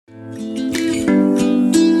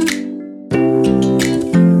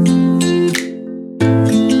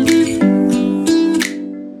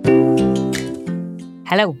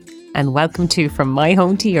Hello, and welcome to From My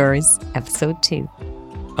Home to Yours, episode 2.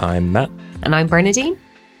 I'm Matt. And I'm Bernadine.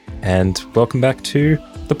 And welcome back to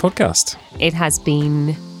the podcast. It has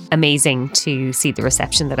been amazing to see the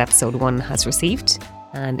reception that episode 1 has received.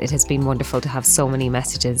 And it has been wonderful to have so many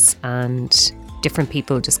messages and different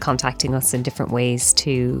people just contacting us in different ways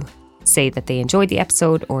to say that they enjoyed the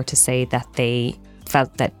episode or to say that they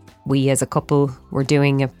felt that we as a couple were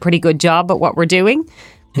doing a pretty good job at what we're doing,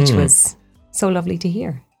 which was so lovely to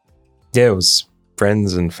hear. Yeah, it was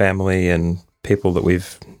friends and family and people that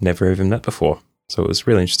we've never even met before. So it was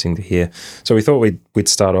really interesting to hear. So we thought we'd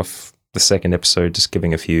start off the second episode just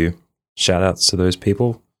giving a few shout outs to those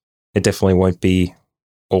people. It definitely won't be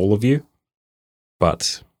all of you,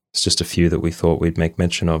 but it's just a few that we thought we'd make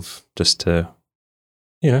mention of just to,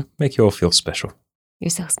 make you all feel special. You're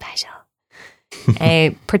so special.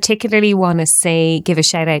 Particularly want to give a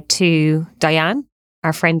shout out to Diane,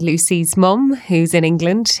 our friend Lucy's mum, who's in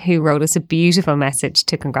England, who wrote us a beautiful message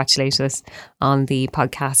to congratulate us on the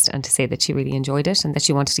podcast and to say that she really enjoyed it and that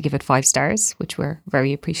she wanted to give it 5 stars, which we're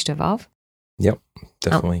very appreciative of. Yep,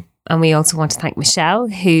 definitely. And we also want to thank Michelle,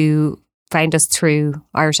 who found us through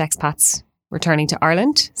Irish expats returning to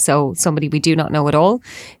Ireland. So somebody we do not know at all,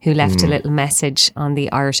 who left a little message on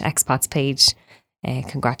the Irish expats page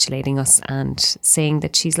congratulating us and saying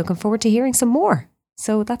that she's looking forward to hearing some more.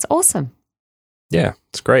 So that's awesome. Yeah,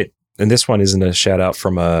 it's great. And this one isn't a shout out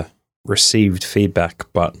from a received feedback,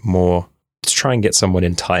 but more to try and get someone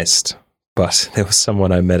enticed. But there was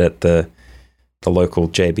someone I met at the local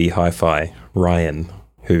JB Hi-Fi, Ryan,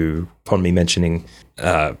 who, upon me mentioning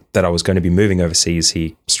that I was going to be moving overseas,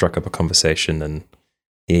 he struck up a conversation and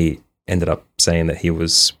he ended up saying that he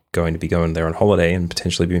was going to be going there on holiday and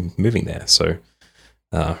potentially be moving there. So,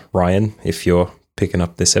 Ryan, if you're picking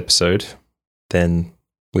up this episode, then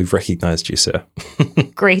we've recognized you, sir.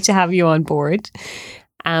 Great to have you on board.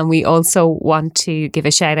 And we also want to give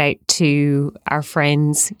a shout out to our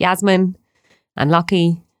friends Yasmin and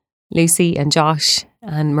Lockie, Lucy and Josh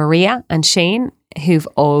and Maria and Shane, who've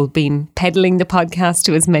all been peddling the podcast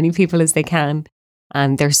to as many people as they can.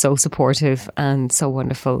 And they're so supportive and so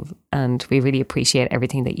wonderful. And we really appreciate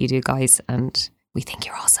everything that you do, guys. And we think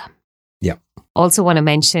you're awesome. Yeah. Also want to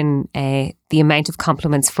mention the amount of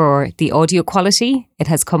compliments for the audio quality. It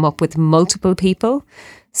has come up with multiple people.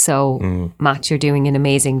 So, Matt, you're doing an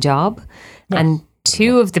amazing job. No. And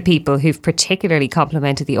 2 of the people who've particularly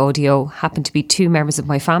complimented the audio happen to be 2 members of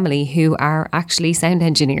my family who are actually sound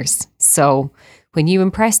engineers. So when you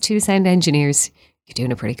impress 2 sound engineers, you're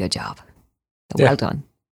doing a pretty good job. So well done.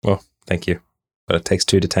 Well, thank you. But it takes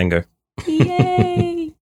 2 to tango.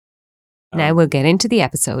 Yay! Now we'll get into the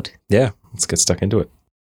episode. Yeah, let's get stuck into it.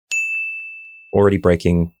 Already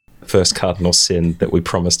breaking the first cardinal sin that we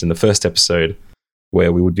promised in the first episode,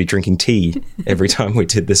 where we would be drinking tea every time we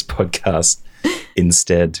did this podcast.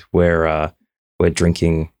 Instead, we're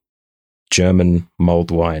drinking German mulled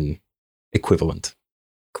wine equivalent.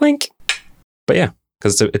 Clink. But yeah,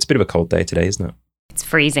 because it's a bit of a cold day today, isn't it? It's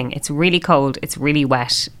freezing. It's really cold. It's really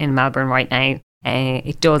wet in Melbourne right now.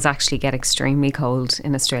 It does actually get extremely cold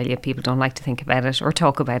in Australia. People don't like to think about it or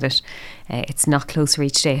talk about it. It's not close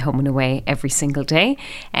reach day, home and away every single day.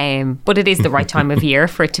 But it is the right time of year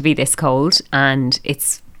for it to be this cold. And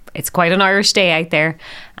it's quite an Irish day out there.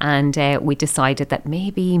 And we decided that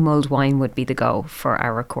maybe mulled wine would be the go for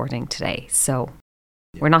our recording today. So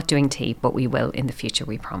we're not doing tea, but we will in the future,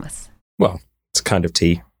 we promise. Well, it's kind of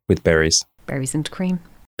tea with berries. Berries and cream.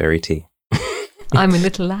 Berry tea. I'm a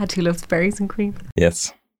little lad who loves berries and cream.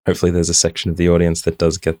 Yes. Hopefully there's a section of the audience that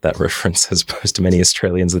does get that reference as opposed to many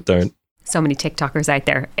Australians that don't. So many TikTokers out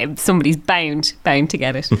there. Somebody's bound to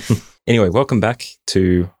get it. Anyway, welcome back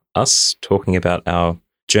to us talking about our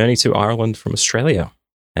journey to Ireland from Australia.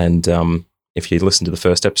 And if you listened to the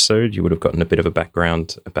first episode, you would have gotten a bit of a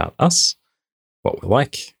background about us, what we're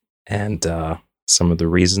like, and some of the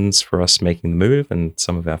reasons for us making the move and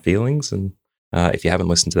some of our feelings. And if you haven't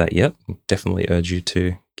listened to that yet, I definitely urge you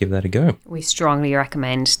to give that a go. We strongly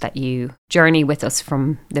recommend that you journey with us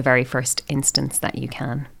from the very first instance that you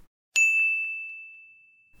can.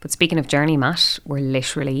 But speaking of journey, Matt, we're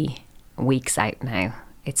literally weeks out now.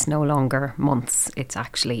 It's no longer months, it's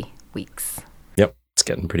actually weeks. Yep, it's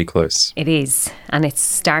getting pretty close. It is, and it's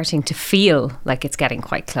starting to feel like it's getting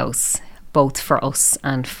quite close. Both for us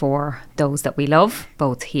and for those that we love,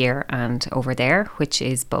 both here and over there, which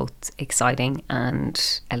is both exciting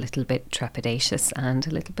and a little bit trepidatious and a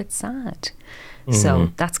little bit sad.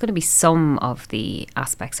 So that's going to be some of the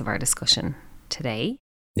aspects of our discussion today.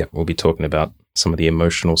 Yeah, we'll be talking about some of the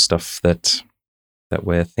emotional stuff that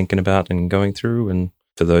we're thinking about and going through. And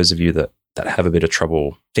for those of you that that have a bit of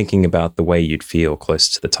trouble thinking about the way you'd feel close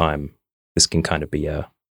to the time, this can kind of be a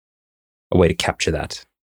way to capture that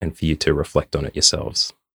and for you to reflect on it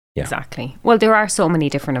yourselves. Yeah. Exactly. Well, there are so many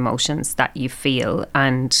different emotions that you feel.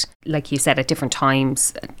 And like you said, at different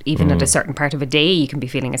times, even at a certain part of a day, you can be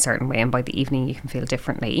feeling a certain way. And by the evening, you can feel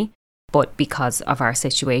differently. But because of our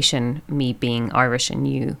situation, me being Irish and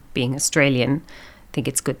you being Australian, I think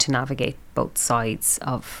it's good to navigate both sides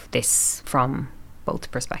of this from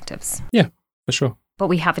both perspectives. Yeah, for sure. But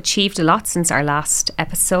we have achieved a lot since our last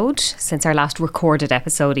episode, since our last recorded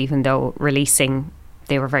episode, even though releasing,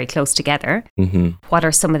 they were very close together. Mm-hmm. What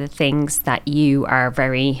are some of the things that you are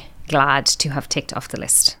very glad to have ticked off the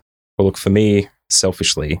list? Well, look, for me,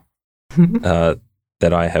 selfishly,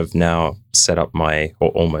 that I have now set up or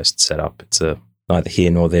almost set up, it's neither here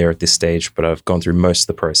nor there at this stage, but I've gone through most of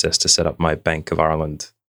the process to set up my Bank of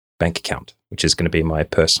Ireland bank account, which is going to be my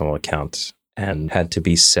personal account, and had to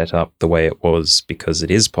be set up the way it was because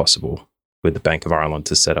it is possible with the Bank of Ireland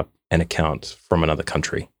to set up an account from another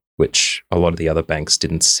country, which a lot of the other banks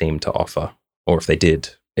didn't seem to offer. Or if they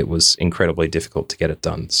did, it was incredibly difficult to get it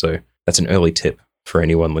done. So that's an early tip for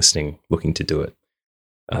anyone listening looking to do it.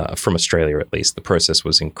 From Australia, at least, the process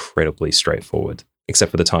was incredibly straightforward,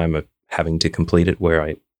 except for the time of having to complete it, where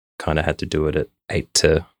I kind of had to do it at 8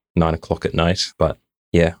 to 9 o'clock at night. But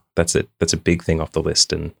yeah, that's it. That's a big thing off the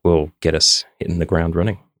list and will get us hitting the ground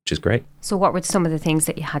running, which is great. So what were some of the things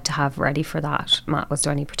that you had to have ready for that, Matt? Was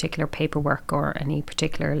there any particular paperwork or any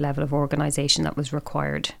particular level of organisation that was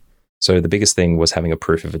required? So the biggest thing was having a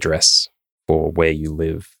proof of address for where you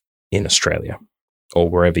live in Australia, or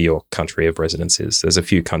wherever your country of residence is. There's a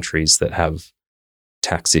few countries that have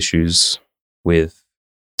tax issues with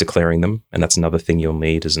declaring them, and that's another thing you'll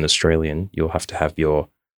need as an Australian. You'll have to have your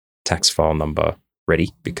tax file number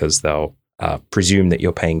ready because they'll presume that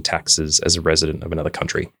you're paying taxes as a resident of another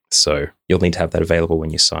country. So you'll need to have that available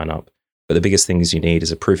when you sign up. But the biggest things you need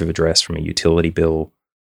is a proof of address from a utility bill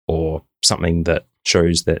or something that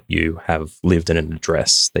shows that you have lived in an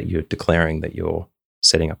address that you're declaring that you're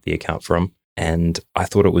setting up the account from. And I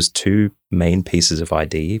thought it was 2 main pieces of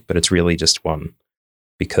ID, but it's really just one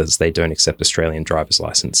because they don't accept Australian driver's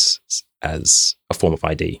license as a form of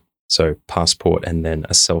ID. So passport and then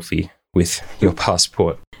a selfie with your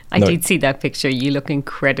passport. I did see that picture. You look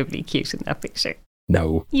incredibly cute in that picture.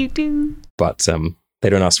 No. You do. But they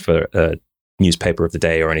don't ask for a newspaper of the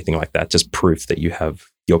day or anything like that, just proof that you have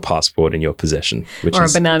your passport in your possession. Or a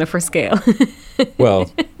banana for scale.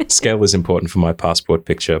 Well, scale is important for my passport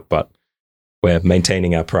picture, but we're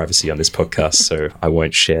maintaining our privacy on this podcast, so I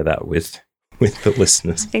won't share that with the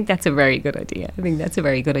listeners. I think that's a very good idea.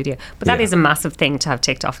 But that is a massive thing to have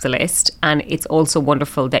ticked off the list. And it's also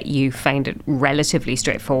wonderful that you found it relatively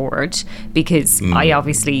straightforward because I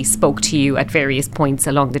obviously spoke to you at various points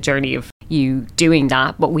along the journey of you doing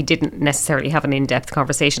that, but we didn't necessarily have an in-depth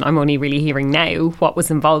conversation. I'm only really hearing now what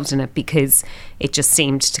was involved in it because it just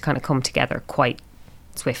seemed to kind of come together quite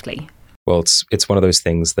swiftly. Well, it's one of those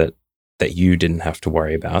things that you didn't have to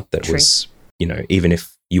worry about. That True. Was, even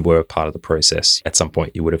if you were part of the process, at some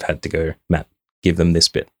point you would have had to go, Matt, give them this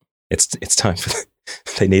bit. It's time for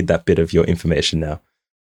they need that bit of your information now.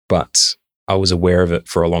 But I was aware of it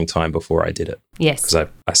for a long time before I did it. Yes. Because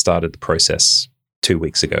I started the process 2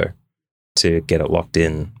 weeks ago to get it locked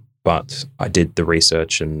in, but I did the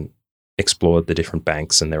research and explored the different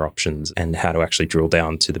banks and their options and how to actually drill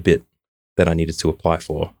down to the bit that I needed to apply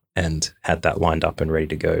for and had that lined up and ready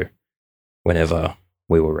to go whenever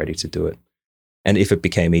we were ready to do it. And if it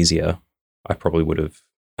became easier, I probably would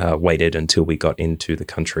have waited until we got into the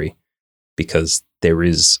country because there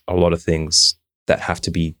is a lot of things that have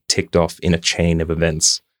to be ticked off in a chain of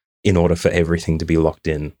events in order for everything to be locked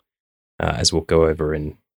in, as we'll go over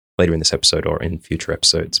later in this episode or in future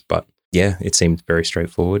episodes. But yeah, it seemed very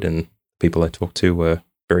straightforward and people I talked to were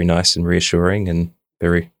very nice and reassuring and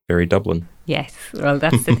very, very Dublin. Yes, well,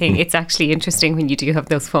 that's the thing. It's actually interesting when you do have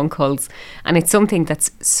those phone calls and it's something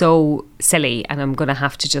that's so silly and I'm going to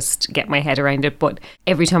have to just get my head around it. But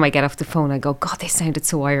every time I get off the phone, I go, God, they sounded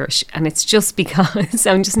so Irish. And it's just because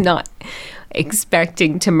I'm just not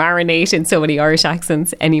expecting to marinate in so many Irish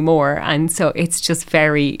accents anymore. And so it's just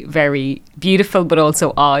very, very beautiful, but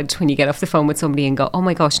also odd when you get off the phone with somebody and go, oh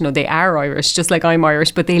my gosh, no, they are Irish, just like I'm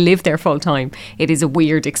Irish, but they live there full time. It is a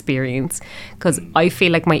weird experience because I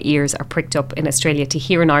feel like my ears are pricked up in Australia to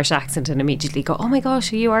hear an Irish accent and immediately go, oh my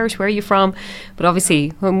gosh, are you Irish? Where are you from? But obviously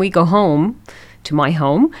when we go home to my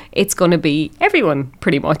home, it's going to be everyone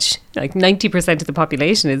pretty much. Like 90% of the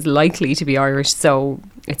population is likely to be Irish, so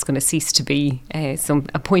it's going to cease to be a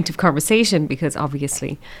point of conversation because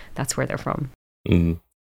obviously that's where they're from. Mm.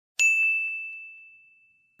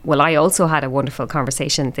 Well, I also had a wonderful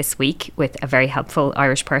conversation this week with a very helpful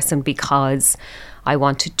Irish person because I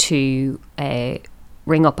wanted to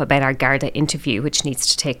ring up about our Garda interview, which needs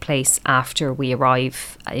to take place after we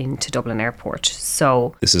arrive into Dublin Airport.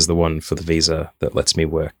 So this is the one for the visa that lets me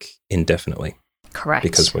work indefinitely. Correct.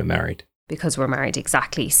 Because we're married. Because we're married,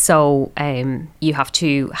 exactly. So you have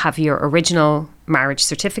to have your original marriage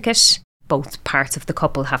certificate. Both parts of the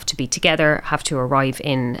couple have to be together, have to arrive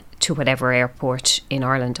in to whatever airport in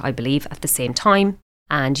Ireland, I believe, at the same time.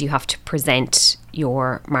 And you have to present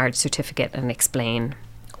your marriage certificate and explain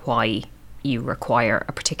why you require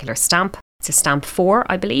a particular stamp. It's a stamp 4,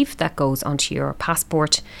 I believe, that goes onto your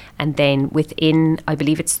passport. And then within, I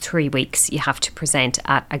believe it's 3 weeks, you have to present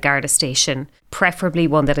at a Garda station, preferably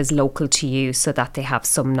one that is local to you so that they have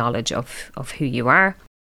some knowledge of who you are.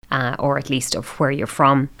 Or at least of where you're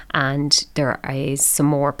from. And there is some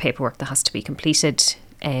more paperwork that has to be completed.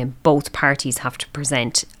 Both parties have to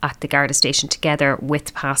present at the Garda station together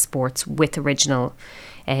with passports, with original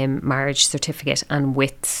marriage certificate, and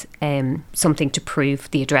with something to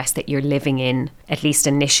prove the address that you're living in, at least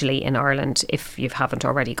initially in Ireland, if you haven't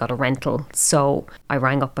already got a rental. So I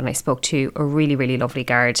rang up and I spoke to a really, really lovely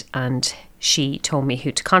guard, and she told me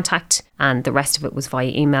who to contact, and the rest of it was via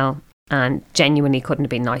email. And genuinely couldn't have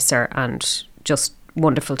been nicer and just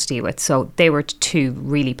wonderful to deal with. So they were 2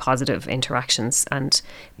 really positive interactions and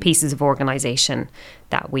pieces of organisation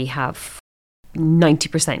that we have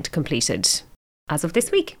 90% completed as of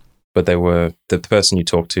this week. But they were, the person you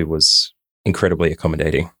talked to was incredibly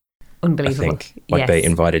accommodating. Unbelievable. I think like they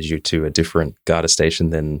invited you to a different Garda station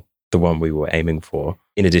than the one we were aiming for,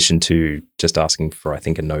 in addition to just asking for, I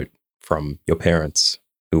think, a note from your parents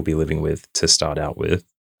who will be living with to start out with.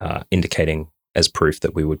 Indicating as proof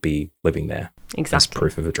that we would be living there. Exactly. As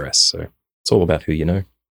proof of address. So it's all about who you know.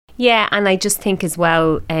 Yeah, and I just think as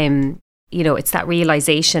well, it's that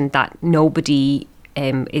realisation that nobody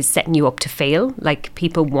is setting you up to fail. Like,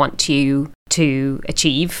 people want you to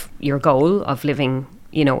achieve your goal of living,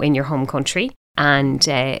 in your home country. And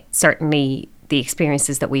certainly the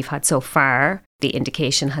experiences that we've had so far, the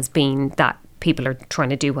indication has been that people are trying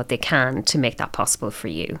to do what they can to make that possible for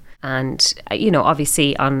you. And,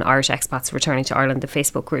 obviously on Irish Expats Returning to Ireland, the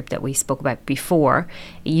Facebook group that we spoke about before,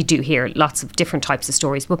 you do hear lots of different types of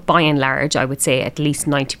stories. But by and large, I would say at least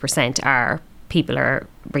 90% are people are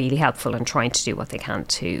really helpful and trying to do what they can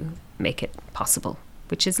to make it possible,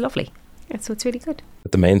 which is lovely. So it's really good.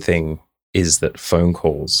 But the main thing is that phone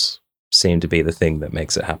calls seem to be the thing that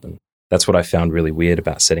makes it happen. That's what I found really weird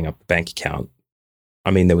about setting up the bank account. I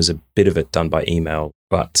mean, there was a bit of it done by email,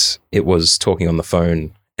 but it was talking on the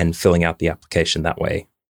phone and filling out the application that way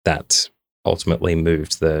that ultimately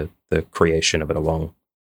moved the creation of it along.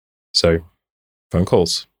 So, phone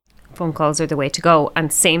calls. Phone calls are the way to go.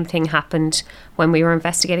 And same thing happened when we were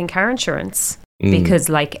investigating car insurance. Because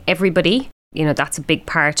like everybody, that's a big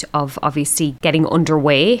part of obviously getting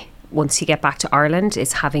underway once you get back to Ireland,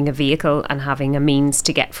 is having a vehicle and having a means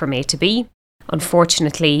to get from A to B.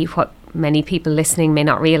 Unfortunately, what many people listening may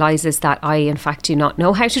not realise is that I, in fact, do not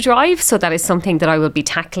know how to drive. So that is something that I will be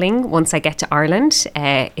tackling once I get to Ireland.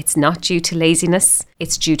 It's not due to laziness,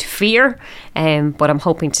 it's due to fear. But I'm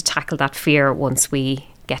hoping to tackle that fear once we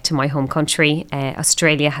get to my home country.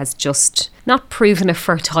 Australia has just not proven a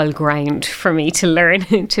fertile ground for me to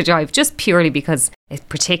learn to drive, just purely because,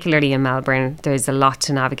 particularly in Melbourne, there's a lot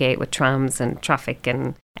to navigate with trams and traffic,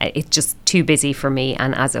 and it's just too busy for me.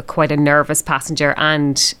 And as quite a nervous passenger,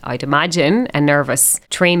 and I'd imagine a nervous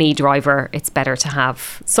trainee driver, it's better to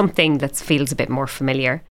have something that feels a bit more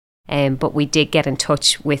familiar. But we did get in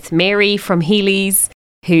touch with Mary from Healy's,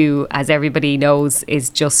 who, as everybody knows, is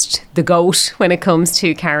just the GOAT when it comes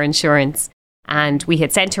to car insurance. And we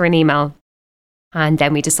had sent her an email, and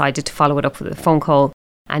then we decided to follow it up with a phone call.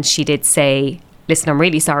 And she did say, listen, I'm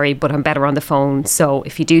really sorry, but I'm better on the phone. So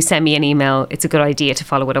if you do send me an email, it's a good idea to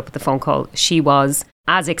follow it up with a phone call. She was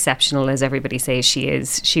as exceptional as everybody says she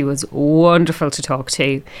is. She was wonderful to talk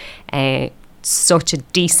to. Such a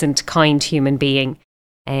decent, kind human being.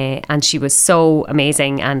 And she was so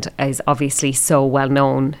amazing and is obviously so well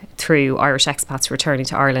known through Irish Expats Returning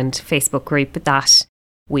to Ireland Facebook group that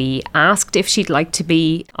we asked if she'd like to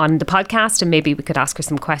be on the podcast and maybe we could ask her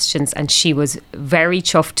some questions. And she was very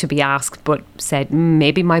chuffed to be asked, but said,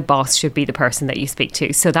 maybe my boss should be the person that you speak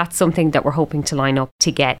to. So that's something that we're hoping to line up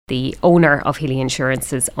to get the owner of Healy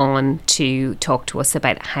Insurances on to talk to us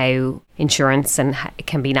about how insurance and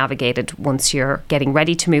can be navigated once you're getting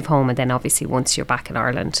ready to move home, and then obviously once you're back in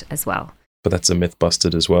Ireland as well. But that's a myth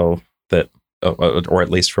busted as well, that, or at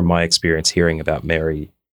least from my experience hearing about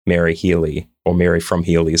Mary Healy, or Mary from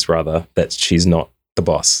Healy's rather, that she's not the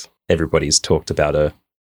boss. Everybody's talked about her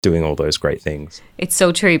doing all those great things. It's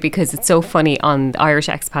so true, because it's so funny on the Irish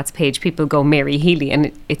expats page, people go Mary Healy,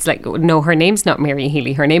 and it's like, no, her name's not Mary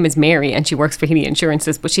Healy, her name is Mary, and she works for Healy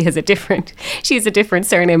Insurances, but she has a different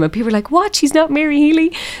surname, and people are like, what, she's not Mary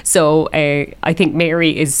Healy? So I think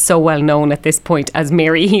Mary is so well known at this point as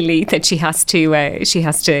Mary Healy that she has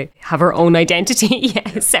to have her own identity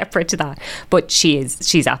separate to that. But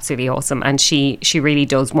she's absolutely awesome, and she really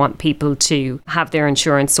does want people to have their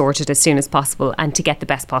insurance sorted as soon as possible and to get the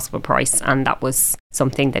best possible price, and that was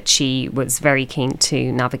something that she was very keen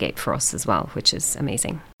to navigate for us as well, which is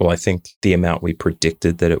amazing. Well, I think the amount we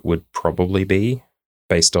predicted that it would probably be,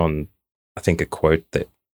 based on, I think, a quote that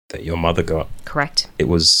your mother got. Correct. It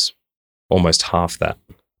was almost half that,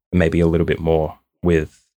 maybe a little bit more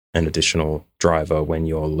with an additional driver when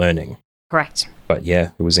you're learning. Correct. But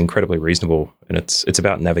yeah, it was incredibly reasonable, and it's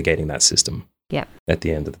about navigating that system. Yeah. At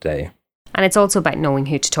the end of the day. And it's also about knowing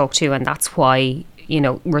who to talk to, and that's why,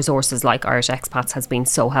 resources like Irish Expats has been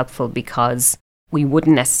so helpful, because we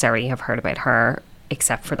wouldn't necessarily have heard about her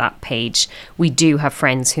except for that page. We do have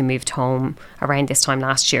friends who moved home around this time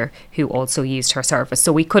last year who also used her service,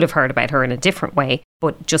 so we could have heard about her in a different way,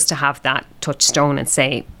 but just to have that touchstone and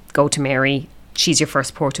say, go to Mary, she's your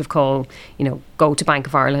first port of call, go to Bank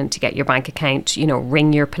of Ireland to get your bank account,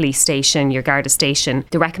 ring your police station, your Garda station.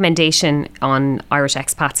 The recommendation on Irish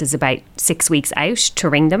Expats is about 6 weeks out to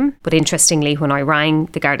ring them. But interestingly, when I rang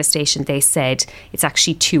the Garda station, they said it's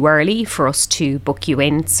actually too early for us to book you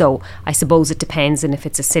in. So I suppose it depends on if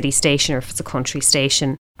it's a city station or if it's a country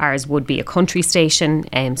station. Ours would be a country station,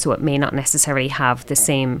 so it may not necessarily have the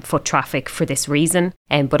same foot traffic for this reason.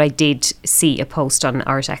 But I did see a post on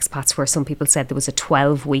Irish Expats where some people said there was a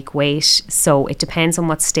 12-week wait. So it depends on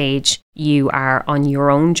what stage you are on your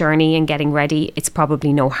own journey and getting ready. It's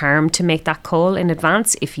probably no harm to make that call in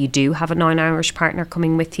advance if you do have a non-Irish partner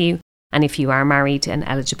coming with you. And if you are married and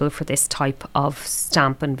eligible for this type of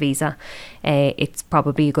stamp and visa, it's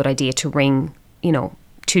probably a good idea to ring,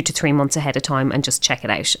 2 to 3 months ahead of time and just check it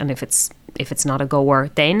out. And if it's not a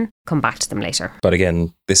goer, then come back to them later. But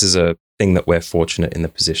again, this is a thing that we're fortunate in the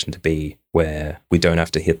position to be, where we don't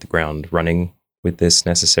have to hit the ground running with this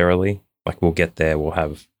necessarily. Like, we'll get there, we'll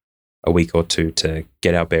have a week or two to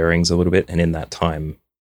get our bearings a little bit, and in that time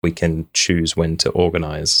we can choose when to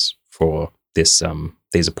organise for this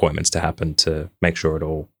these appointments to happen, to make sure it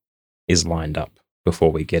all is lined up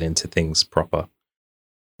before we get into things proper.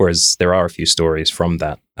 Whereas there are a few stories from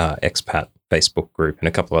that expat Facebook group and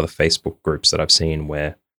a couple of other Facebook groups that I've seen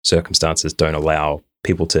where circumstances don't allow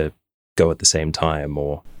people to go at the same time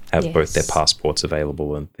or have both their passports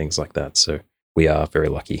available and things like that. So we are very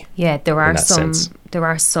lucky. Yeah, there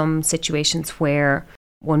are some situations where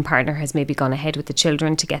one partner has maybe gone ahead with the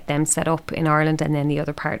children to get them set up in Ireland, and then the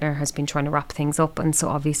other partner has been trying to wrap things up. And so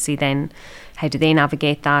obviously then how do they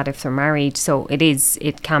navigate that if they're married? So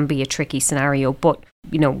it can be a tricky scenario, but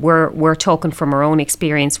we're talking from our own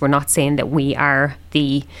experience. We're not saying that we are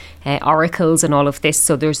the oracles and all of this.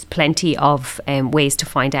 So there's plenty of ways to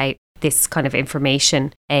find out this kind of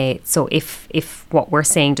information. So if what we're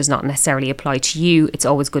saying does not necessarily apply to you, it's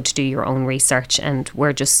always good to do your own research, and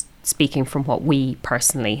we're just speaking from what we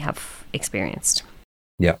personally have experienced.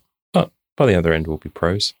 Yeah. But by the other end will be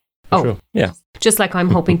pros. Sure. Yeah. Just like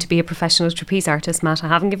I'm hoping to be a professional trapeze artist, Matt. I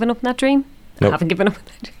haven't given up on that dream. Nope. I haven't given up on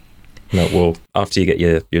that dream. No, well, after you get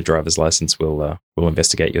your driver's license, we'll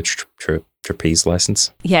investigate your trapeze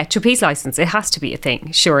license. Yeah, trapeze license. It has to be a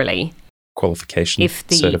thing, surely. Qualification,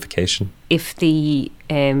 certification. If the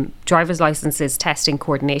driver's license is testing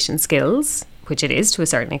coordination skills, which it is to a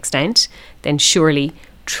certain extent, then surely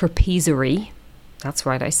trapezery, that's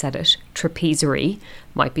right, I said it, trapezery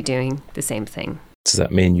might be doing the same thing. Does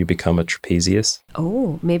that mean you become a trapezius?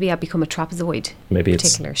 Oh, maybe I become a trapezoid. Maybe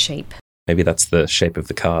particular shape. Maybe that's the shape of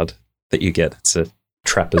the card that you get. It's a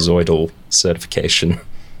trapezoidal certification.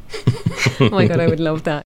 Oh my God, I would love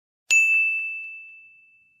that.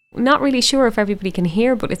 Not really sure if everybody can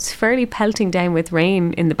hear, but it's fairly pelting down with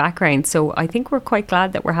rain in the background. So I think we're quite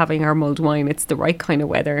glad that we're having our mulled wine. It's the right kind of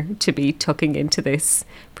weather to be tucking into this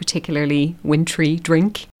particularly wintry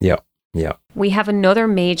drink. Yeah. We have another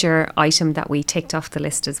major item that we ticked off the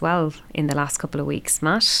list as well in the last couple of weeks,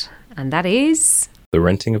 Matt, and that is the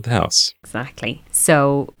renting of the house. Exactly.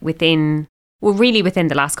 So within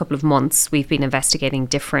the last couple of months, we've been investigating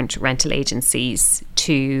different rental agencies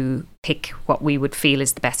to pick what we would feel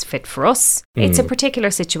is the best fit for us. It's a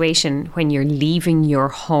particular situation when you're leaving your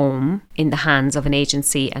home in the hands of an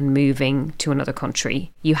agency and moving to another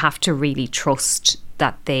country. You have to really trust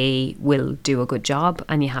that they will do a good job,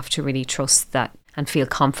 and you have to really trust that and feel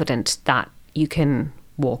confident that you can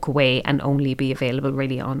walk away and only be available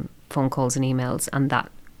really on phone calls and emails, and that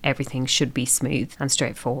everything should be smooth and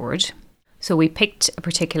straightforward. So we picked a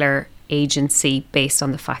particular agency based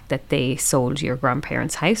on the fact that they sold your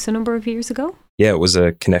grandparents' house a number of years ago. Yeah, it was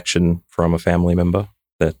a connection from a family member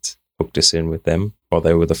that hooked us in with them. Well,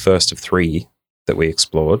 they were the first of 3 that we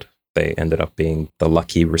explored. They ended up being the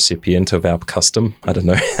lucky recipient of our custom. I don't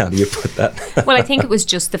know, how do you put that? Well, I think it was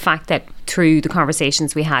just the fact that through the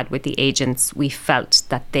conversations we had with the agents, we felt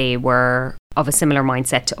that they were of a similar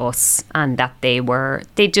mindset to us, and that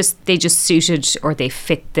they just suited, or they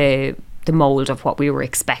fit the mold of what we were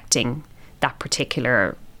expecting that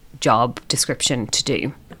particular job description to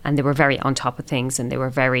do. And they were very on top of things, and they were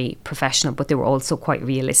very professional, but they were also quite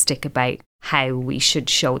realistic about how we should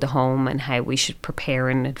show the home and how we should prepare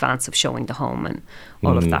in advance of showing the home and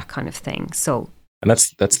all of that kind of thing. So, and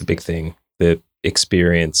that's the big thing, the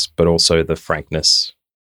experience, but also the frankness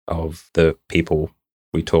of the people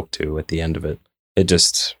we talked to at the end of it. It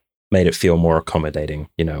just made it feel more accommodating.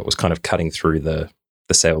 You know, it was kind of cutting through the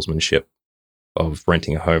salesmanship of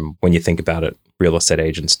renting a home. When you think about it, real estate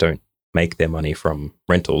agents don't make their money from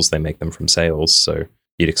rentals, they make them from sales. So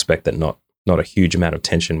you'd expect that not a huge amount of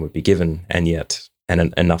attention would be given, and yet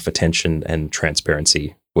enough attention and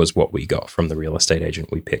transparency was what we got from the real estate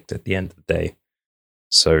agent we picked at the end of the day.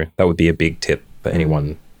 So that would be a big tip for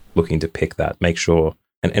anyone looking to pick that. Make sure,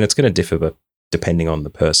 and it's going to differ, but depending on the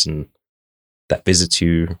person that visits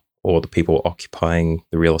you or the people occupying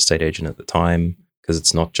the real estate agent at the time, because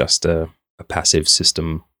it's not just a passive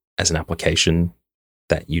system as an application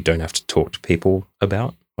that you don't have to talk to people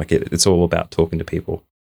about. Like it's all about talking to people.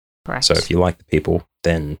 Correct. So if you like the people,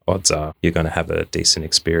 then odds are you're going to have a decent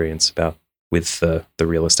experience with the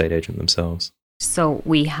real estate agent themselves. So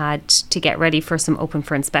we had to get ready for some open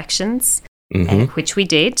for inspections, which we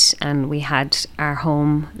did, and we had our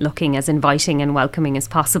home looking as inviting and welcoming as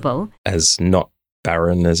possible. As not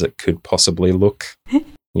barren as it could possibly look,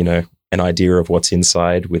 you know, an idea of what's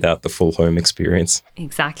inside without the full home experience.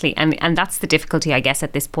 Exactly. And that's the difficulty, I guess,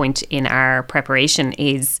 at this point in our preparation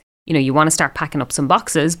is, you know, you want to start packing up some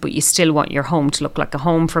boxes, but you still want your home to look like a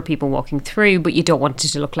home for people walking through, but you don't want it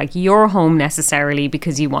to look like your home necessarily,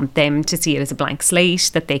 because you want them to see it as a blank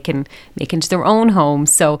slate that they can make into their own home.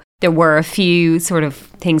 So there were a few sort of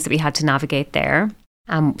things that we had to navigate there.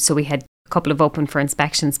 So we had a couple of open for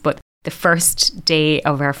inspections, but the first day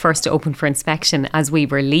of our first open for inspection, as we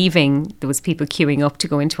were leaving, there was people queuing up to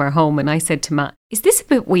go into our home. And I said to Matt, is this a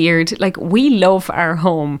bit weird? Like, we love our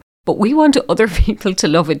home, but we want other people to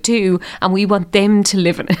love it too, and we want them to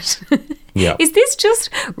live in it. Yeah. Is this just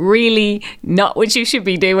really not what you should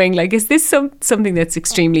be doing? Like, is this something that's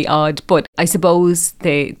extremely odd? But I suppose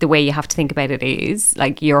the way you have to think about it is,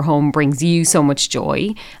 like, your home brings you so much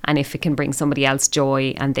joy, and if it can bring somebody else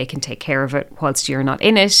joy and they can take care of it whilst you're not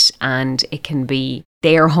in it, and it can be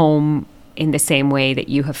their home in the same way that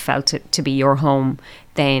you have felt it to be your home,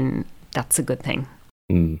 then that's a good thing.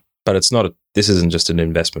 But this isn't just an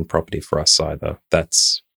investment property for us either.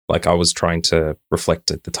 That's like, I was trying to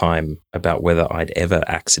reflect at the time about whether I'd ever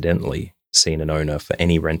accidentally seen an owner for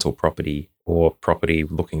any rental property or property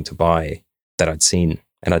looking to buy that I'd seen,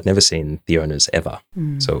 and I'd never seen the owners ever.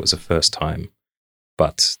 So it was a first time.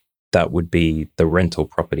 But that would be the rental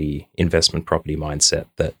property, investment property mindset,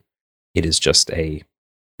 that it is just an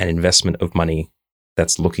investment of money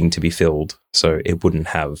that's looking to be filled. So it wouldn't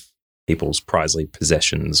have people's prized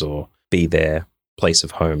possessions or be their place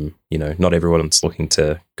of home. You know, not everyone's looking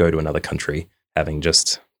to go to another country having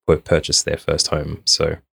just purchased their first home.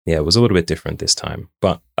 So yeah, it was a little bit different this time.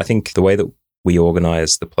 But I think the way that we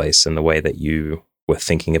organized the place and the way that you were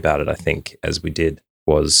thinking about it, I think, as we did,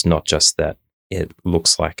 was not just that it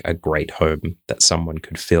looks like a great home that someone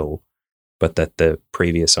could fill, but that the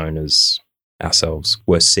previous owners, ourselves,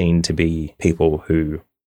 were seen to be people who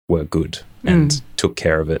were good and took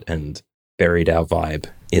care of it and buried our vibe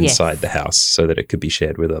inside the house so that it could be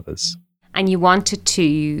shared with others. And you wanted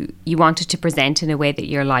to present in a way that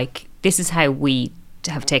you're like, this is how we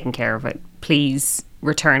have taken care of it. Please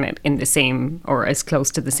return it in the same or as close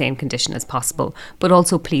to the same condition as possible. But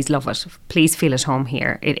also, please love it. Please feel at home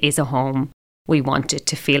here. It is a home. We want it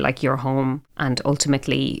to feel like your home. And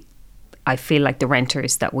ultimately, I feel like the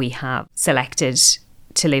renters that we have selected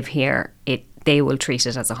to live here, they will treat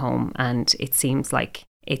it as a home. And it seems like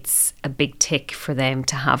it's a big tick for them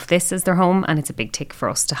to have this as their home, and it's a big tick for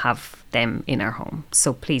us to have them in our home.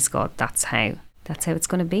 So please God, that's how it's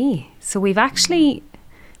going to be. So we've actually,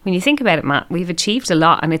 when you think about it, Matt, we've achieved a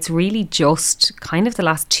lot, and it's really just kind of the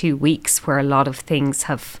last 2 weeks where a lot of things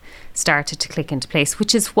have started to click into place,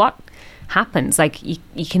 which is what happens. Like,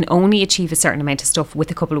 you can only achieve a certain amount of stuff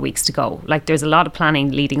with a couple of weeks to go. Like, there's a lot of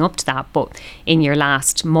planning leading up to that, but in your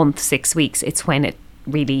last month, 6 weeks, it's when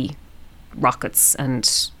really rockets,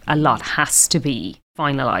 and a lot has to be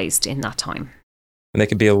finalised in that time. And there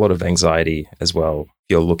can be a lot of anxiety as well.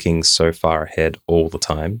 You're looking so far ahead all the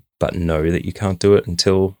time, but know that you can't do it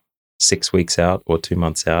until 6 weeks out or 2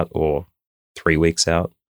 months out or 3 weeks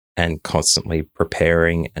out, and constantly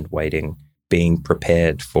preparing and waiting, being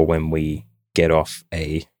prepared for when we get off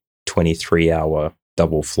a 23-hour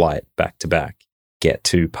double flight back to back, get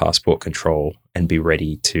to passport control and be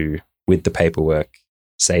ready to, with the paperwork,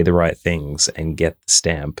 say the right things and get the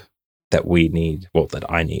stamp that we need, well, that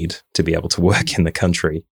I need to be able to work in the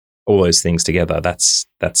country. All those things together, that's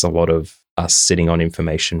a lot of us sitting on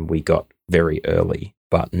information we got very early,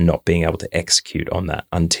 but not being able to execute on that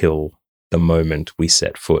until the moment we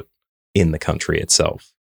set foot in the country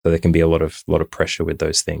itself. So there can be a lot of pressure with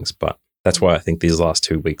those things, but that's why I think these last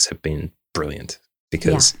 2 weeks have been brilliant,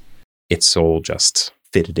 because it's all just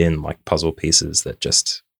fitted in like puzzle pieces that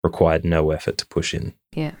just required no effort to push in.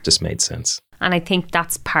 Yeah. Just made sense. And I think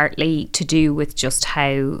that's partly to do with just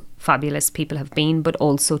how fabulous people have been, but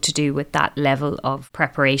also to do with that level of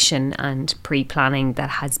preparation and pre-planning that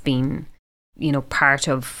has been, part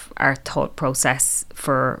of our thought process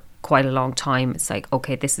for quite a long time. It's like,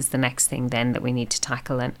 okay, this is the next thing then that we need to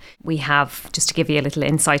tackle. And we have, just to give you a little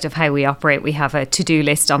insight of how we operate, we have a to-do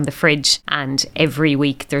list on the fridge, and every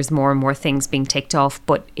week there's more and more things being ticked off,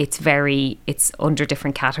 but it's under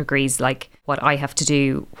different categories, like what I have to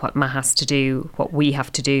do, what Ma has to do, what we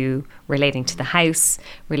have to do, relating to the house,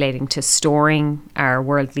 relating to storing our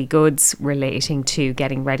worldly goods, relating to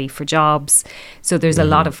getting ready for jobs. So there's a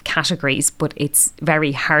lot of categories, but it's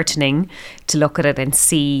very heartening to look at it and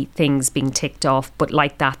see things being ticked off. But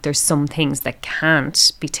like that, there's some things that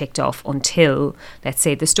can't be ticked off until, let's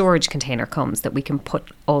say, the storage container comes, that we can put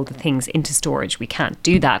all the things into storage. We can't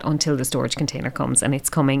do that until the storage container comes, and it's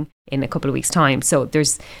coming in a couple of weeks' time. So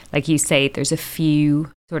there's, like you say, there's a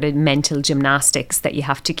few sort of mental gymnastics that you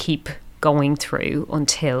have to keep going through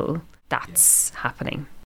until that's happening.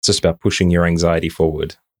 It's just about pushing your anxiety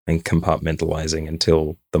forward and compartmentalizing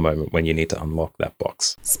until the moment when you need to unlock that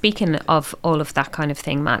box. Speaking of all of that kind of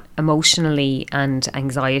thing, Matt, emotionally and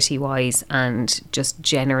anxiety-wise, and just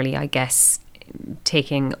generally, I guess,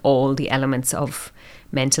 taking all the elements of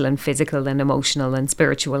mental and physical and emotional and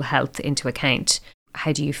spiritual health into account,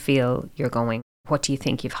 how do you feel you're going? What do you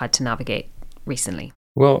think you've had to navigate recently?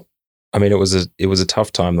 Well, I mean, it was a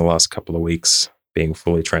tough time the last couple of weeks, being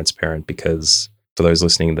fully transparent, because for those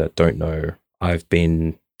listening that don't know, I've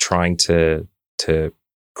been trying to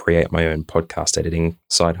create my own podcast editing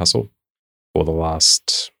side hustle for the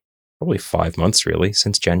last probably 5 months, really.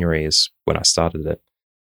 Since January is when I started it.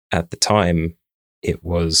 At the time, it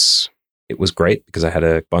was great because I had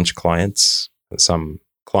a bunch of clients. Some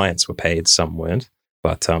clients were paid, some weren't.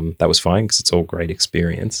 But that was fine because it's all great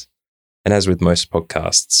experience. And as with most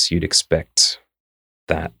podcasts, you'd expect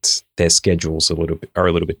that their schedules are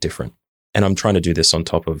a little bit different. And I'm trying to do this on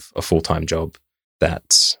top of a full-time job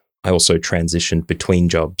that I also transitioned between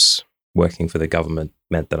jobs. Working for the government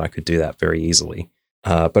meant that I could do that very easily.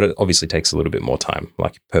 But it obviously takes a little bit more time.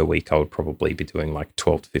 Like per week, I would probably be doing like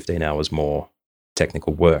 12 to 15 hours more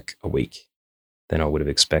technical work a week than I would have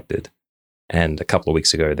expected. And a couple of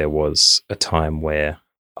weeks ago, there was a time where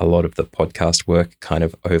a lot of the podcast work kind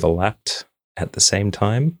of overlapped at the same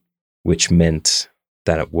time, which meant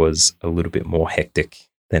that it was a little bit more hectic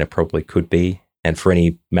than it probably could be. And for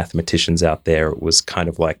any mathematicians out there, it was kind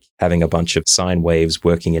of like having a bunch of sine waves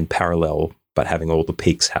working in parallel, but having all the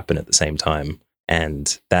peaks happen at the same time.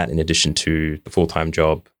 And that, in addition to the full-time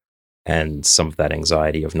job and some of that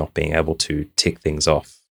anxiety of not being able to tick things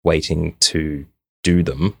off, waiting to do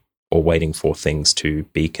them, or waiting for things to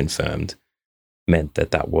be confirmed, meant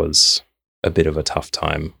that was a bit of a tough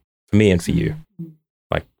time for me and for you.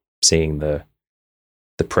 Like seeing the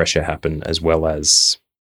pressure happen as well as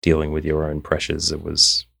dealing with your own pressures, it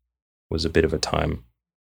was a bit of a time.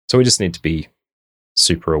 So we just need to be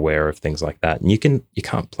super aware of things like that. And you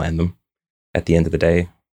can't plan them at the end of the day.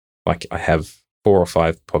 Like I have 4 or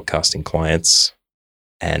 5 podcasting clients,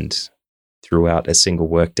 and throughout a single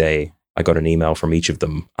workday, I got an email from each of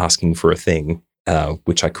them asking for a thing,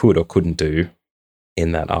 which I could or couldn't do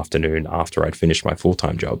in that afternoon after I'd finished my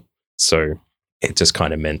full-time job. So it just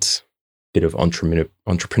kind of meant a bit of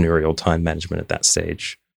entrepreneurial time management at that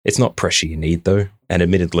stage. It's not pressure you need, though. And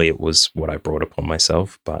admittedly, it was what I brought upon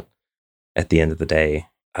myself. But at the end of the day,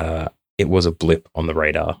 it was a blip on the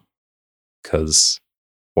radar, because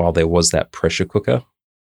while there was that pressure cooker,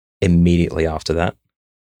 immediately after that,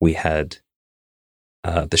 we had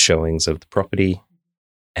the showings of the property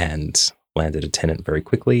and landed a tenant very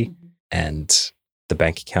quickly, and the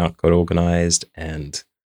bank account got organized, and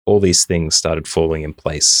all these things started falling in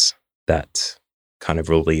place that kind of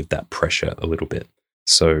relieved that pressure a little bit.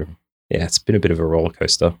 So yeah, it's been a bit of a roller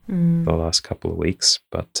coaster the last couple of weeks,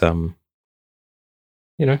 but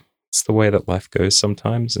it's the way that life goes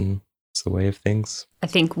sometimes, and it's the way of things. I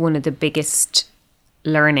think one of the biggest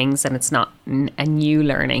learnings, and it's not a new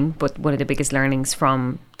learning, but one of the biggest learnings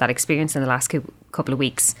from that experience in the last couple of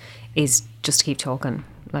weeks is just to keep talking,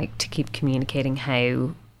 like to keep communicating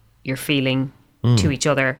how you're feeling to each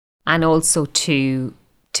other, and also to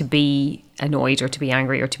be annoyed or to be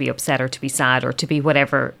angry or to be upset or to be sad or to be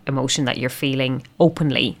whatever emotion that you're feeling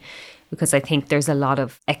openly. Because I think there's a lot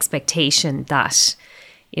of expectation that,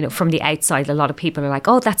 from the outside, a lot of people are like,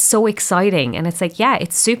 oh, that's so exciting. And it's like, yeah,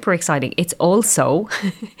 it's super exciting. It's also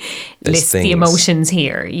list the emotions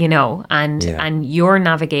here, and you're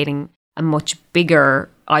navigating a much bigger,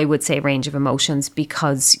 I would say, range of emotions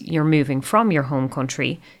because you're moving from your home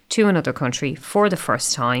country to another country for the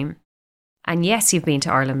first time. And yes, you've been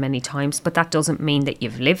to Ireland many times, but that doesn't mean that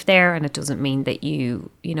you've lived there, and it doesn't mean that you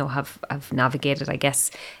have navigated, I guess,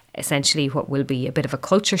 essentially what will be a bit of a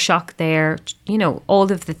culture shock there.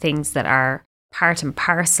 All of the things that are part and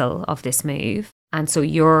parcel of this move. And so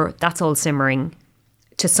that's all simmering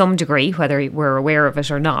to some degree, whether we're aware of it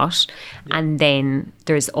or not. Yeah. And then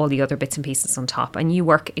there's all the other bits and pieces on top. And you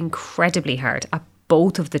work incredibly hard at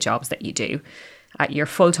both of the jobs that you do, at your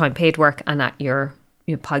full-time paid work and at your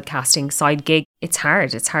podcasting side gig. It's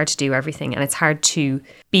hard. It's hard to do everything, and it's hard to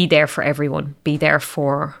be there for everyone. Be there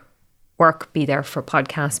for work, be there for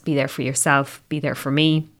podcasts, be there for yourself, be there for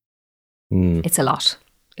me. It's a lot.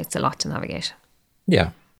 It's a lot to navigate. Yeah.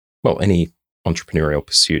 Well, any entrepreneurial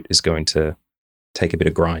pursuit is going to take a bit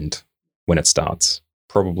of grind when it starts.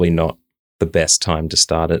 Probably not the best time to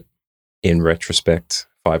start it in retrospect,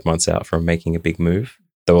 5 months out from making a big move.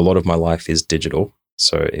 Though a lot of my life is digital,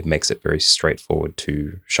 so it makes it very straightforward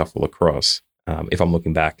to shuffle across. If I'm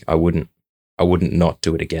looking back, I wouldn't not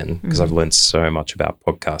do it again, because I've learned so much about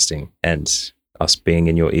podcasting and us being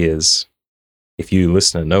in your ears. If you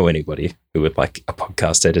listener know anybody who would like a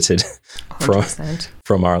podcast edited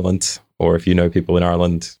from Ireland, or if you know people in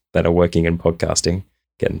Ireland that are working in podcasting,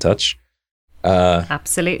 get in touch.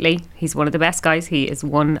 Absolutely. He's one of the best guys. He is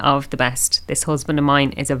one of the best. This husband of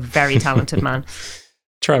mine is a very talented man.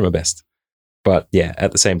 Trying my best. But yeah,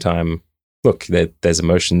 at the same time, look, there's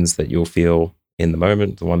emotions that you'll feel in the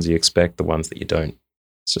moment, the ones you expect, the ones that you don't.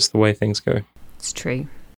 It's just the way things go. It's true.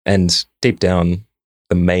 And deep down,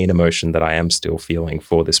 the main emotion that I am still feeling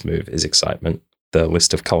for this move is excitement. The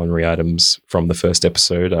list of culinary items from the first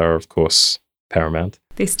episode are, of course, paramount.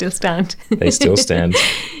 They still stand. They still stand.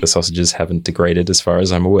 The sausages haven't degraded as far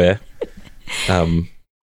as I'm aware.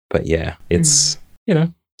 But yeah, it's,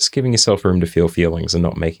 just giving yourself room to feel feelings and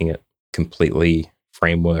not making it completely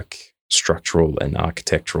framework, structural and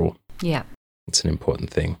architectural. Yeah. It's an important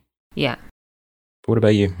thing. Yeah. But what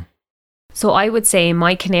about you? So I would say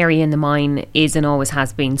my canary in the mine is and always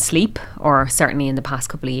has been sleep, or certainly in the past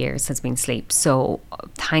couple of years has been sleep. So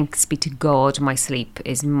thanks be to God, my sleep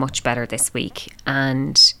is much better this week.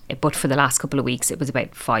 But for the last couple of weeks, it was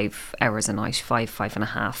about 5 hours a night,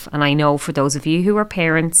 5.5. And I know for those of you who are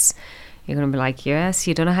parents, you're going to be like, yes,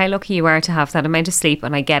 you don't know how lucky you are to have that amount of sleep,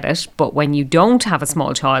 and I get it. But when you don't have a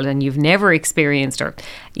small child and you've never experienced or,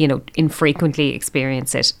 infrequently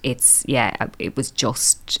experienced it, it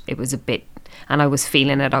was a bit, and I was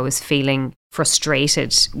feeling it. I was feeling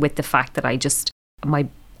frustrated with the fact that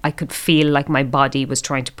I could feel like my body was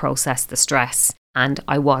trying to process the stress, and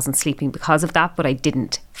I wasn't sleeping because of that, but I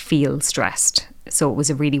didn't feel stressed. So it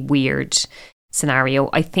was a really weird scenario.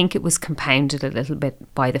 I think it was compounded a little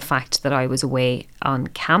bit by the fact that I was away on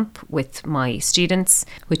camp with my students,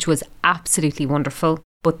 which was absolutely wonderful.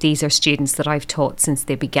 But these are students that I've taught since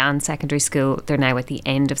they began secondary school. They're now at the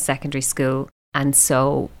end of secondary school. And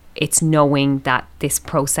so it's knowing that this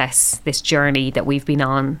process, this journey that we've been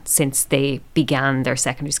on since they began their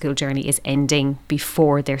secondary school journey is ending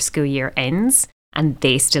before their school year ends. And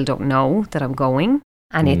they still don't know that I'm going.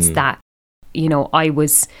 And it's that, I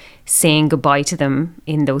was saying goodbye to them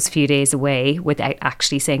in those few days away without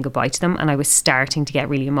actually saying goodbye to them. And I was starting to get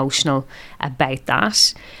really emotional about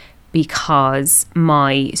that, because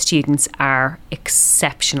my students are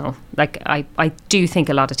exceptional. Like I do think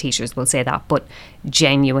a lot of teachers will say that, but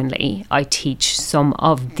genuinely, I teach some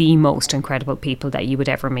of the most incredible people that you would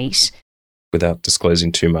ever meet. Without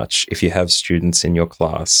disclosing too much, if you have students in your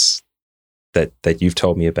class that you've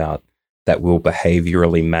told me about that will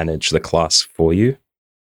behaviorally manage the class for you,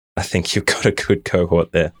 I think you've got a good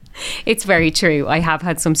cohort there. It's very true. I have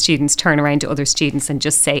had some students turn around to other students and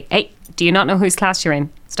just say, hey, do you not know whose class you're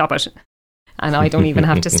in? Stop it. and I don't even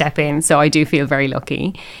have to step in. So I do feel very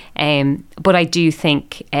lucky. But I do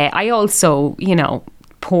think I also,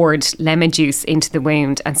 poured lemon juice into the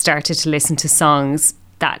wound and started to listen to songs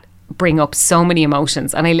that bring up so many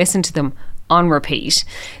emotions, and I listened to them on repeat.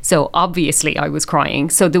 So obviously I was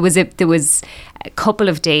crying. So there was a couple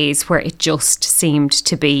of days where it just seemed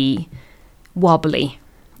to be wobbly,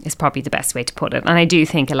 is probably the best way to put it. And I do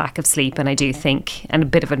think a lack of sleep, and a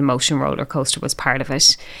bit of an emotion roller coaster was part of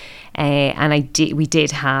it. And we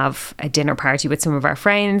did have a dinner party with some of our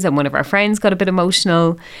friends, and one of our friends got a bit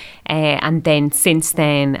emotional. And then since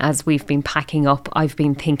then, as we've been packing up, I've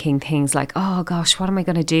been thinking things like, oh gosh, what am I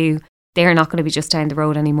going to do? They're not going to be just down the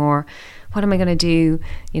road anymore. What am I going to do?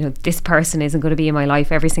 This person isn't going to be in my life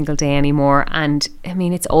every single day anymore. And I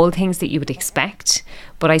mean, it's all things that you would expect,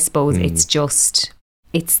 but I suppose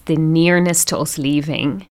it's the nearness to us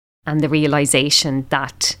leaving, and the realization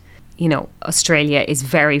that Australia is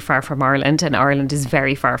very far from Ireland, and Ireland is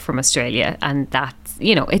very far from Australia, and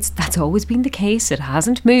that's always been the case. It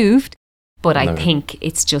hasn't moved, but I think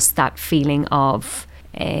it's just that feeling of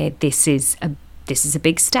this is a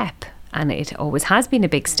big step, and it always has been a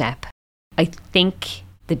big step. I think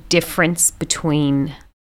the difference between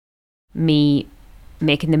me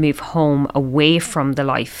making the move home away from the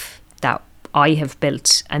life that I have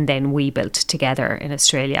built and then we built together in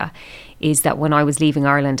Australia is that when I was leaving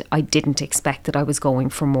Ireland, I didn't expect that I was going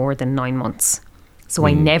for more than 9 months. So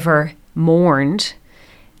I never mourned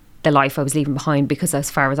the life I was leaving behind, because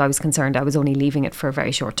as far as I was concerned, I was only leaving it for a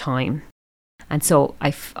very short time. And so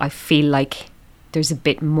I feel like there's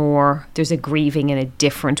a grieving in a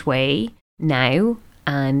different way now.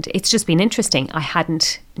 And it's just been interesting. I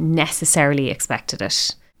hadn't necessarily expected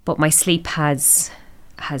it, but my sleep has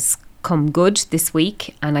come good this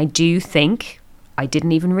week. And I do think, I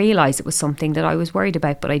didn't even realise it was something that I was worried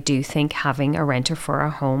about, but I do think having a renter for our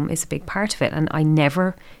home is a big part of it. And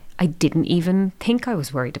I didn't even think I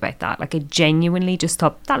was worried about that. Like, I genuinely just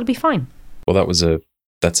thought that'll be fine. Well,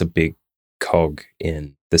 that's a big cog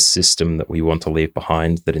in the system that we want to leave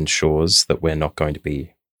behind, that ensures that we're not going to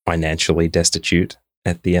be financially destitute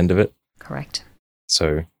at the end of it. Correct.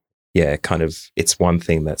 So yeah, it's one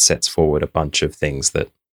thing that sets forward a bunch of things that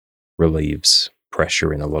relieves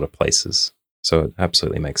pressure in a lot of places. So it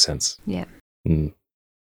absolutely makes sense. Yeah.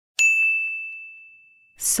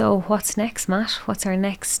 So what's next, Matt? What's our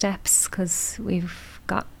next steps? Because we've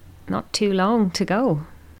got not too long to go.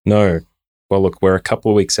 No. Well, look, we're a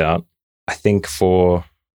couple of weeks out. I think for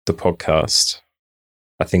the podcast,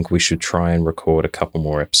 I think we should try and record a couple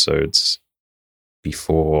more episodes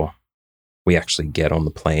before we actually get on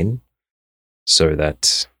the plane, so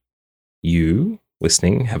that you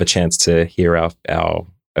listening have a chance to hear our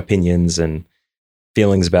opinions and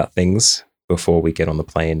feelings about things before we get on the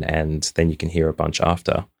plane, and then you can hear a bunch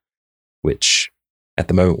after, which at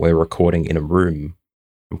the moment we're recording in a room.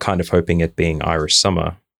 I'm kind of hoping, it being Irish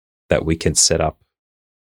summer, that we can set up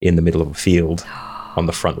in the middle of a field on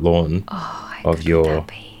the front lawn of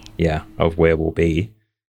where we'll be,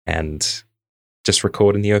 and just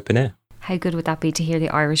record in the open air. How good would that be to hear the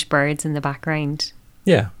Irish birds in the background?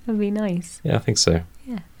 Yeah. That'd be nice. Yeah, I think so.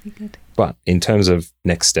 Yeah, be good. But in terms of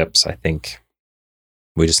next steps, I think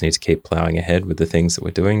we just need to keep ploughing ahead with the things that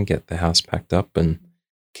we're doing, get the house packed up and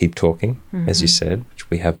keep talking, as you said, which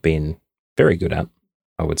we have been very good at,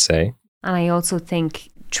 I would say. And I also think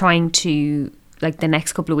trying to, like, the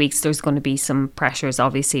next couple of weeks, there's going to be some pressures,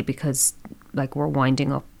 obviously, because like we're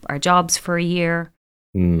winding up our jobs for a year.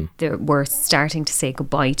 We're starting to say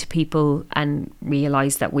goodbye to people and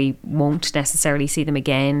realise that we won't necessarily see them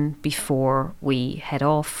again before we head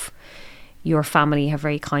off. Your family have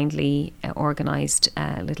very kindly organised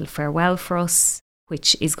a little farewell for us,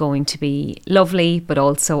 which is going to be lovely, but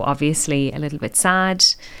also obviously a little bit sad.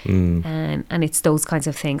 And it's those kinds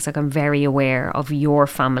of things. Like, I'm very aware of your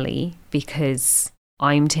family, because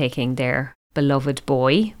I'm taking their beloved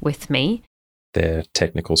boy with me. Their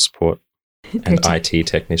technical support. And IT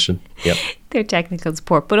technician. Yep. Their technical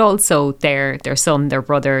support, but also their son, their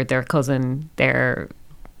brother, their cousin, their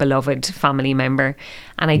beloved family member.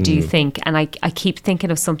 And I do think, and I keep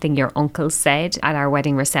thinking of something your uncle said at our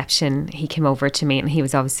wedding reception. He came over to me and he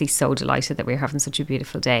was obviously so delighted that we were having such a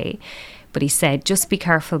beautiful day. But he said, just be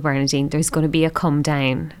careful, Bernadine, there's going to be a come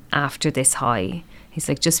down after this high. He's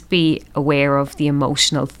like, just be aware of the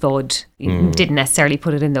emotional thud. He didn't necessarily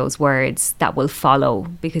put it in those words, that will follow,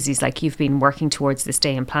 because he's like, you've been working towards this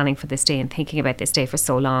day and planning for this day and thinking about this day for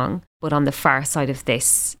so long. But on the far side of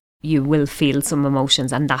this, you will feel some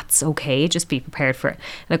emotions, and that's okay. Just be prepared for it.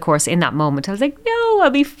 And of course, in that moment, I was like, no,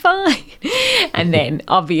 I'll be fine. And then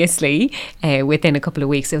obviously, within a couple of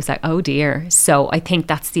weeks, it was like, oh dear. So I think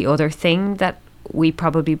that's the other thing that we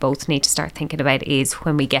probably both need to start thinking about, is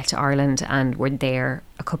when we get to Ireland and we're there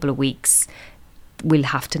a couple of weeks, we'll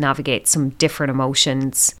have to navigate some different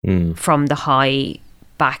emotions from the high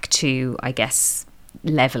back to, I guess,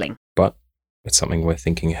 leveling. But it's something we're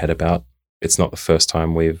thinking ahead about. It's not the first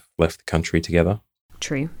time we've left the country together.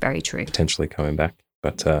 True, very true. Potentially coming back.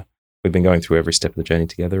 But we've been going through every step of the journey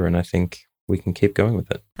together, and I think we can keep going with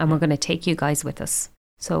it. And we're going to take you guys with us.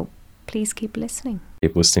 So please keep listening.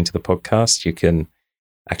 Keep listening to the podcast. You can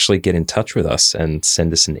actually get in touch with us and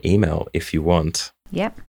send us an email if you want.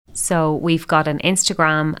 Yep. So we've got an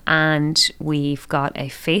Instagram, and we've got a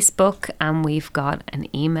Facebook, and we've got an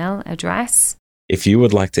email address. If you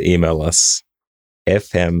would like to email us,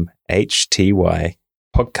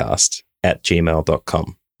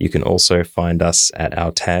 fmhtypodcast@gmail.com. You can also find us at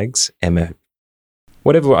our tags,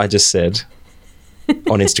 whatever I just said,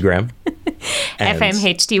 on Instagram.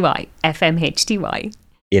 FMHTY.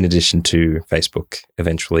 In addition to Facebook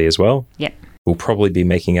eventually as well. Yeah. We'll probably be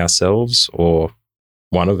making ourselves, or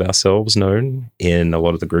one of ourselves, known in a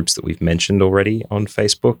lot of the groups that we've mentioned already on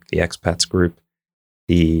Facebook, the expats group,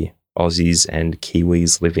 the Aussies and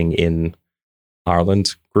Kiwis living in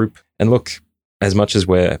Ireland group. And look, as much as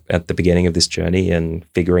we're at the beginning of this journey and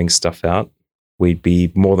figuring stuff out, we'd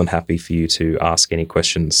be more than happy for you to ask any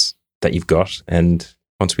questions that you've got. And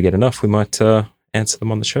once we get enough, we might answer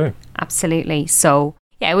them on the show. Absolutely. So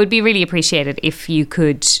yeah, it would be really appreciated if you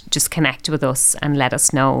could just connect with us and let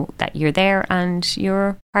us know that you're there and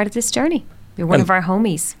you're part of this journey. You're one of our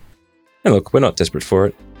homies. And look, we're not desperate for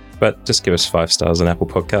it, but just give us 5 stars on Apple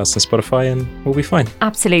Podcasts and Spotify and we'll be fine.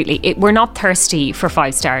 Absolutely. We're not thirsty for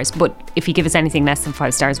 5 stars, but if you give us anything less than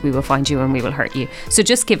 5 stars, we will find you and we will hurt you. So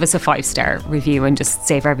just give us a 5-star review and just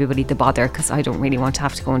save everybody the bother, because I don't really want to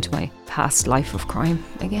have to go into my past life of crime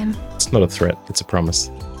again. It's not a threat, it's a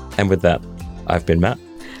promise. And with that, I've been Matt.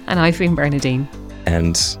 And I've been Bernadine.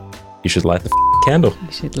 And you should light the candle.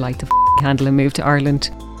 You should light the candle and move to Ireland.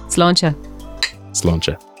 Sláinte.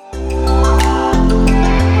 Sláinte.